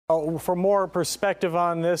For more perspective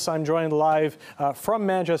on this, I'm joined live from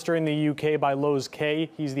Manchester in the UK by Loz Kay.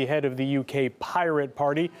 He's the head of the UK Pirate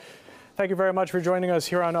Party. Thank you very much for joining us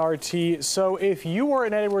here on RT. So if you were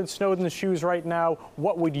in Edward Snowden's shoes right now,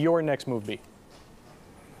 what would your next move be?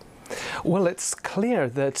 Well, it's clear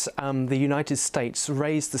that the United States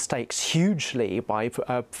raised the stakes hugely by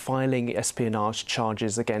filing espionage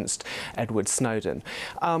charges against Edward Snowden.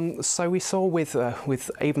 So we saw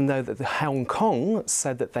with even though that Hong Kong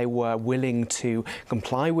said that they were willing to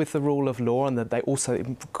comply with the rule of law, and that they also,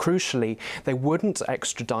 crucially, they wouldn't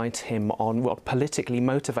extradite him on politically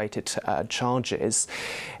motivated charges,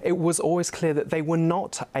 it was always clear that they were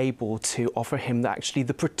not able to offer him actually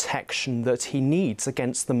the protection that he needs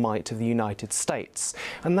against the might of the United States.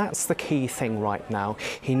 And that's the key thing right now.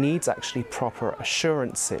 He needs actually proper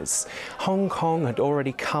assurances. Hong Kong had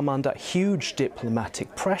already come under huge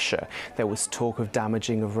diplomatic pressure. There was talk of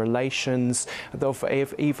damaging of relations, of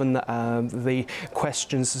even the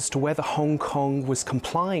questions as to whether Hong Kong was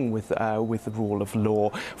complying with the rule of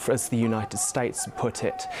law, as the United States put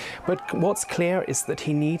it. But what's clear is that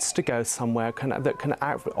he needs to go somewhere that can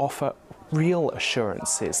offer real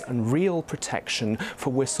assurances and real protection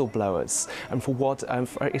for whistleblowers,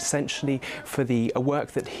 and essentially for the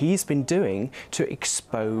work that he's been doing to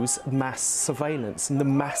expose mass surveillance and the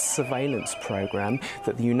mass surveillance program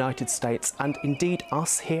that the United States and indeed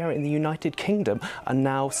us here in the United Kingdom are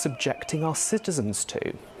now subjecting our citizens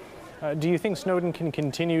to. Do you think Snowden can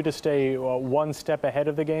continue to stay one step ahead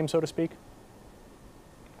of the game, so to speak?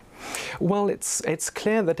 Well, it's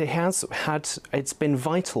clear that it's been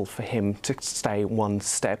vital for him to stay one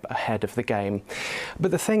step ahead of the game.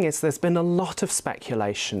 But the thing is, there's been a lot of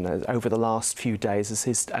speculation over the last few days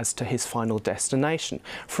as to his final destination.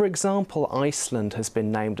 For example, Iceland has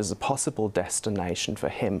been named as a possible destination for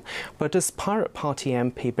him. But as Pirate Party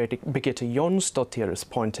MP Birgitta Jonsdottir has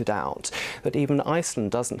pointed out, that even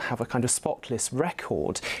Iceland doesn't have a kind of spotless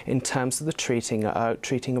record in terms of the treating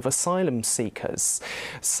of asylum seekers.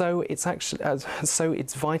 So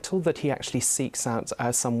it's vital that he actually seeks out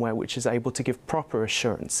somewhere which is able to give proper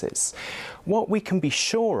assurances. What we can be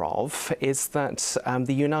sure of is that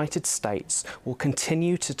the United States will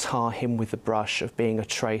continue to tar him with the brush of being a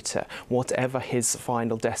traitor, whatever his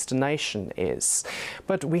final destination is.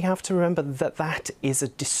 But we have to remember that that is a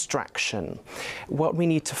distraction. What we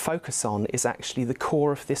need to focus on is actually the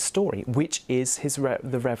core of this story, which is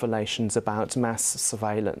the revelations about mass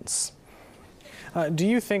surveillance. Do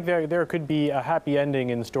you think there could be a happy ending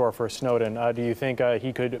in store for Snowden? Do you think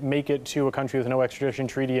he could make it to a country with no extradition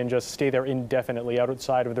treaty and just stay there indefinitely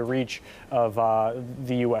outside of the reach of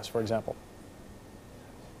the US, for example?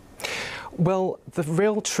 Well, the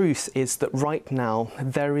real truth is that right now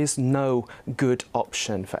there is no good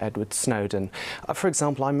option for Edward Snowden. For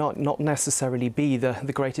example, I might not necessarily be the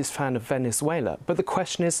greatest fan of Venezuela, but the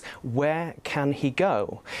question is, where can he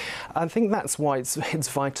go? I think that's why it's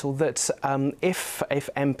vital that if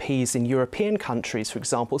MPs in European countries, for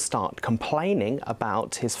example, start complaining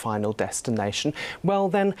about his final destination, well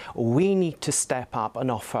then we need to step up and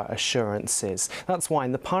offer assurances. That's why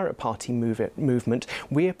in the Pirate Party movement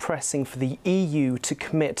we're pressing for the EU to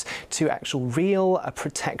commit to actual real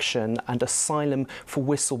protection and asylum for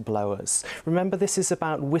whistleblowers. Remember, this is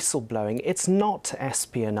about whistleblowing. It's not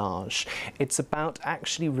espionage. It's about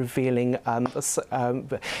actually revealing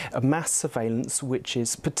a mass surveillance which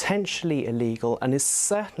is potentially illegal and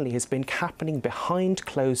certainly has been happening behind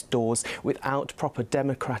closed doors without proper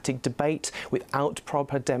democratic debate, without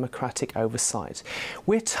proper democratic oversight.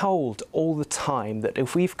 We're told all the time that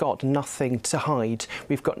if we've got nothing to hide,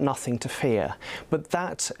 we've got nothing to fear. But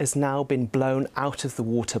that has now been blown out of the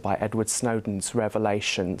water by Edward Snowden's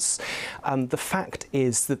revelations. The fact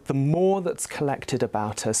is that the more that's collected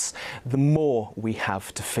about us, the more we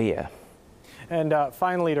have to fear. And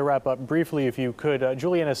finally, to wrap up briefly, if you could,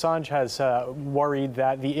 Julian Assange has worried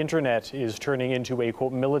that the internet is turning into a,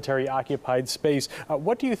 quote, military-occupied space.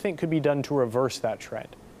 What do you think could be done to reverse that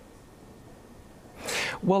trend?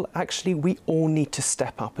 Well, actually, we all need to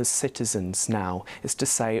step up as citizens now, is to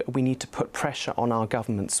say we need to put pressure on our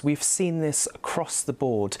governments. We've seen this across the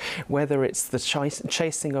board, whether it's the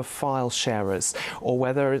chasing of file sharers, or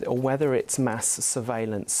whether it's mass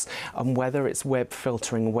surveillance, and whether it's web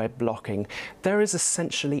filtering, web blocking. There is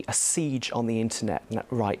essentially a siege on the internet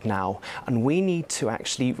right now, and we need to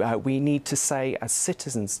actually say as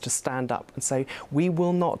citizens to stand up and say we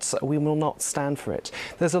will not stand for it.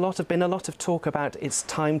 There's been a lot of talk about it's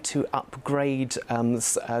time to upgrade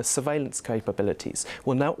surveillance capabilities.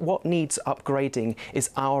 Well, now what needs upgrading is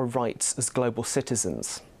our rights as global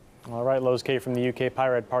citizens. All right, Loz Kay from the UK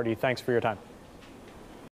Pirate Party, thanks for your time.